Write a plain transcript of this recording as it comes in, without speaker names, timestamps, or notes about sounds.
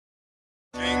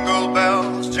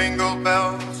jingle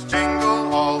bells,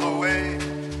 jingle all the way.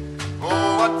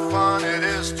 Oh, what fun it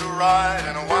is to ride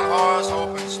in a one-horse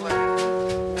open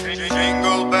sleigh.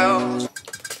 Jingle bells.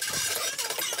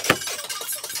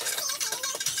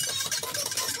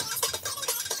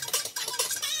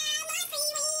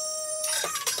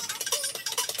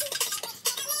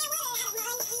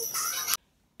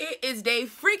 It is day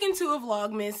freaking 2 of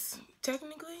Vlogmas.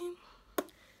 Technically,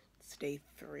 it's day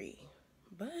 3,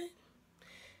 but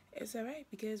it's alright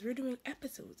because we're doing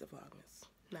episodes of Vlogmas,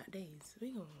 not days.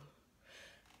 We're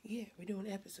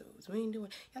doing episodes. We ain't doing.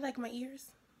 Y'all like my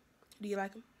ears? Do you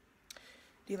like them?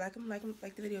 Do you like them? Like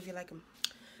the video if you like them.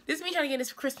 This is me trying to get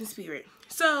this Christmas spirit.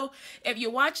 So if you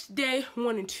watched day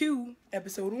 1 and 2,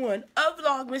 episode 1 of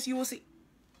Vlogmas, you will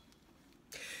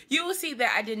see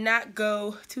that I did not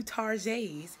go to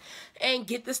Target's and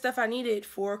get the stuff I needed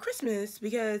for Christmas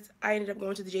because I ended up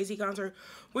going to the Jay-Z concert,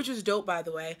 which was dope, by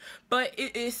the way. But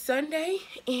it is Sunday,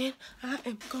 and I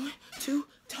am going to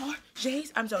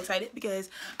Target's. I'm so excited because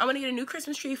I'm going to get a new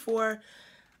Christmas tree for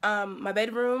my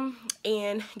bedroom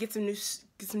and get some new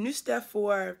stuff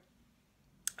for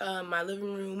my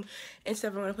living room and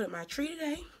stuff. I'm going to put up my tree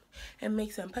today and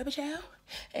make some puppy chow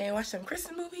and watch some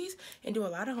Christmas movies and do a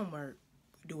lot of homework.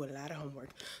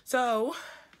 So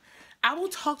I will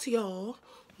talk to y'all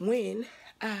when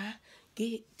I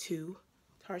get to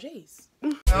Target's.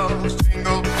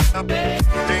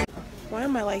 Why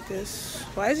am I like this?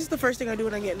 Why is this the first thing I do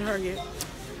when I get in Target?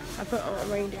 I put on a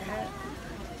reindeer hat.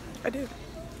 I do.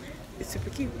 It's super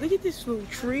cute. Look at this little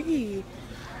tree.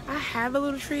 I have a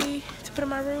little tree to put in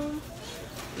my room.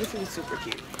 This one's super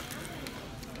cute.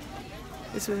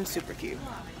 It's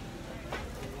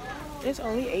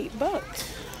only $8.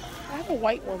 I have a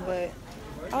white one, but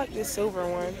I like this silver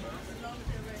one.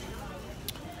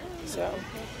 So,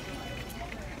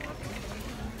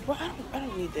 well, I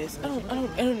don't need this. I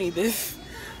don't need this.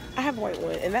 I have a white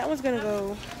one, and that one's gonna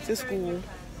go to school.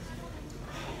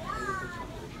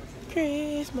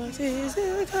 Christmas is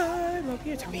the time of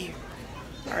year to me.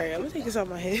 All right, I'm gonna take this off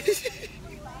my head.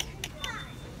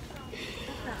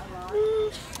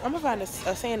 I'm gonna find a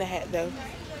Santa hat though.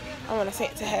 I want a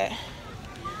Santa hat.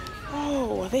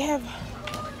 Oh, they have.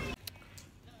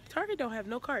 Target don't have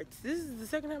no carts. This is the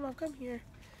second time I've come here,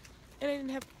 and they didn't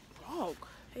have. Oh,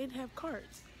 they didn't have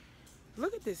carts.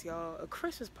 Look at this, y'all. A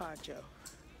Christmas poncho.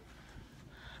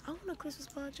 I want a Christmas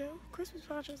poncho. Christmas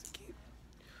ponchos are cute.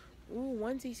 Ooh,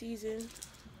 onesie season.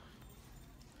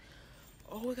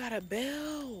 Oh, we got a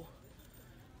bell.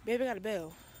 Baby got a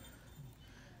bell.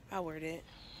 I wear that.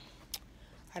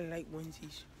 I like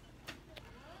onesies.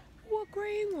 Ooh, a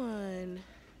green one.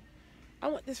 I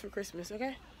want this for Christmas,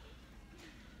 okay?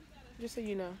 Just so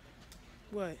you know.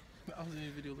 What? I was in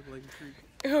a video looking like a freak.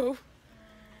 Oh.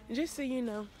 Just so you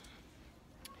know.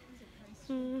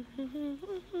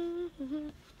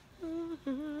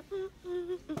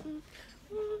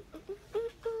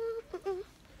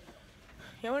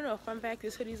 Y'all wanna know a fun fact?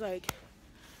 This hoodie's like,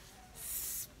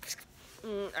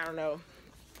 I don't know,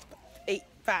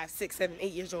 5, 6, 7,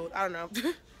 8 years old. I don't know.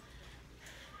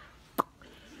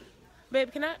 Babe,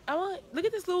 look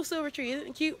at this little silver tree. Isn't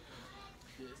it cute?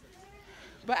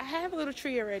 But I have a little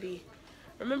tree already.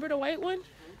 Remember the white one?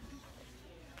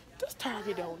 This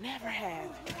Target don't never have.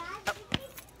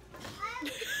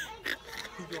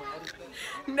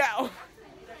 No.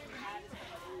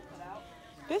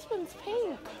 This one's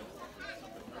pink.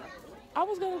 I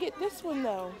was gonna get this one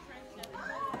though.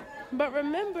 But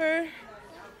remember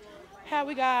how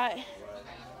we got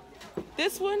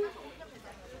this one?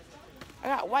 I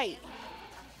got white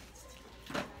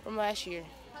from last year.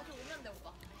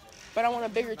 But I want a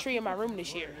bigger tree in my room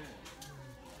this year.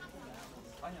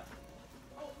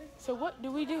 So what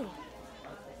do we do?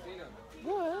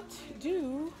 What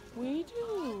do we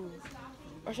do?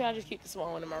 Or should I just keep the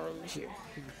small one in my room this year?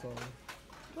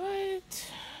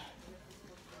 What?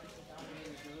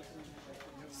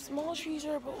 Small trees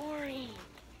are boring.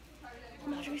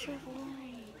 Small trees are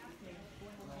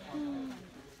boring.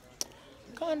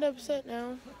 Kinda upset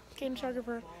now. Came to Target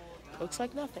for looks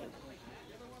like nothing.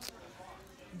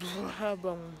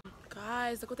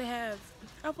 Guys, look what they have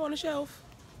up on the shelf.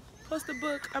 Plus the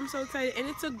book. I'm so excited. And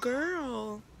it's a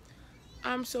girl.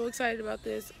 I'm so excited about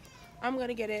this. I'm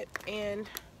gonna get it. And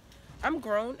I'm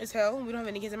grown as hell. We don't have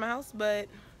any kids in my house, but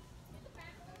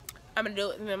I'm gonna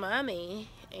do it with my mommy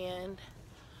and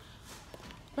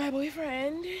my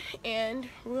boyfriend, and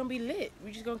we're gonna be lit.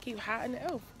 We're just gonna keep hiding the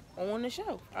elf on the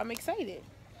shelf. I'm excited.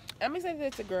 I'm excited that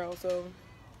it's a girl, so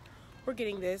we're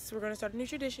getting this. We're gonna start a new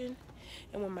tradition,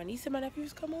 and when my niece and my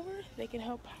nephews come over, they can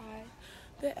help hide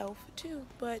the elf too.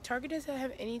 But Target doesn't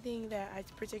have anything that I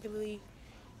particularly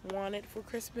wanted for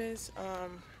Christmas.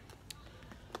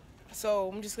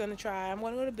 So I'm just gonna try. I'm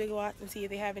gonna go to Big Lots and see if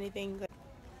they have anything.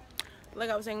 Like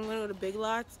I was saying, I'm gonna go to Big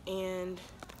Lots and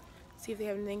see if they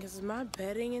have anything, because my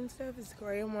bedding and stuff is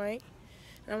gray and white.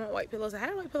 And I want white pillows. I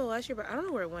had a white pillow last year, but I don't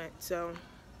know where it went. So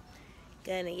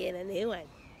gonna get a new one.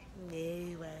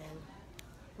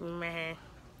 Meh.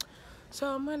 So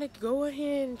I'm gonna go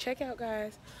ahead and check out,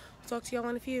 guys. I'll talk to y'all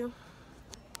in a few.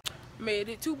 Made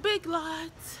it to Big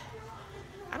Lots.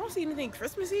 I don't see anything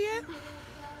Christmassy yet.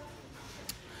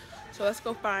 So let's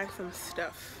go find some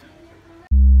stuff.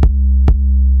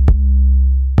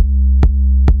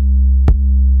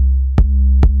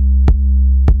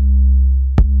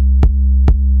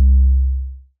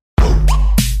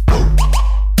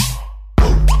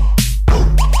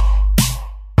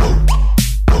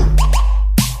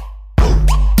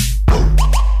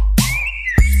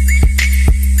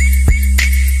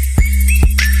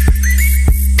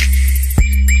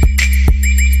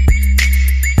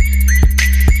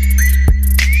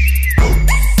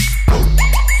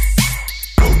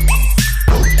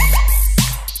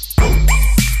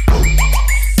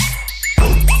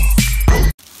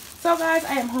 So guys,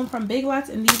 I am home from Big Lots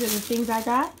and these are the things I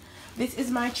got. This is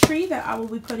my tree that I will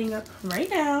be putting up right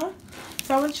now.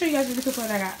 So I want to show you guys really quick what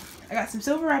I got. I got some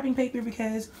silver wrapping paper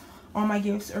because all my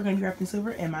gifts are going to be wrapped in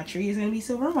silver and my tree is going to be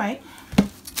silver and white.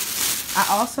 I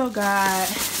also got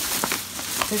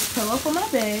this pillow for my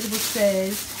bed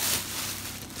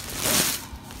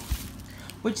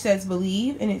which says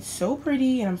believe, and it's so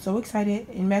pretty and I'm so excited.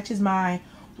 It matches my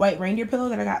white reindeer pillow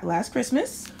that I got last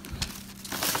Christmas.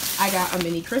 I got a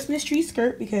mini Christmas tree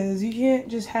skirt because you can't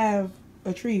just have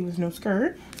a tree with no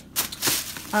skirt.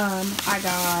 I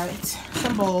got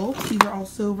some bowls. These are all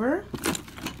silver,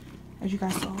 as you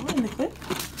guys saw in the clip.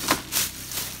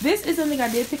 This is something I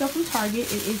did pick up from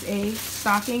Target. It is a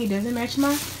stocking. It doesn't match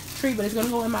my tree, but it's going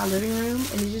to go in my living room.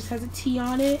 And it just has a T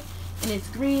on it. And it's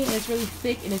green and it's really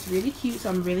thick and it's really cute. So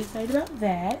I'm really excited about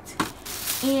that.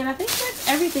 And I think that's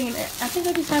everything. I think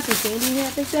I just have some candy here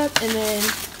I picked up. And then,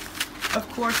 of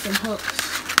course, some hooks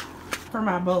for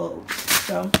my bulbs.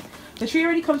 So the tree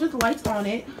already comes with lights on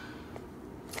it.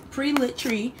 Pre-lit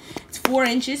tree. It's 4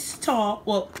 inches tall.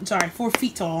 Well, sorry, 4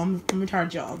 feet tall. I'm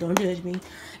retarded, y'all. Don't judge me.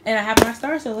 And I have my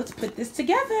star, so let's put this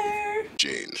together.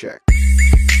 Jane, check.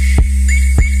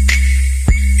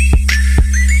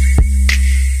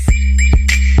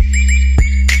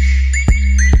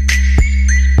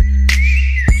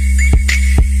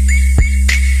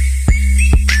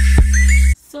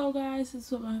 So guys, this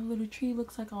is what my little tree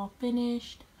looks like all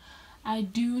finished. I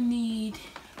do need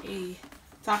a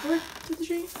topper to the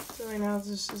tree. So right now it's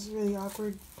just this really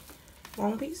awkward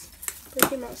long piece. But it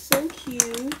came out so cute.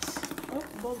 Oh,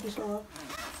 the bulb just off.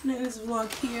 And this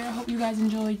vlog here. I hope you guys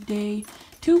enjoyed day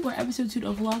 2 or episode 2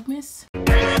 of Vlogmas.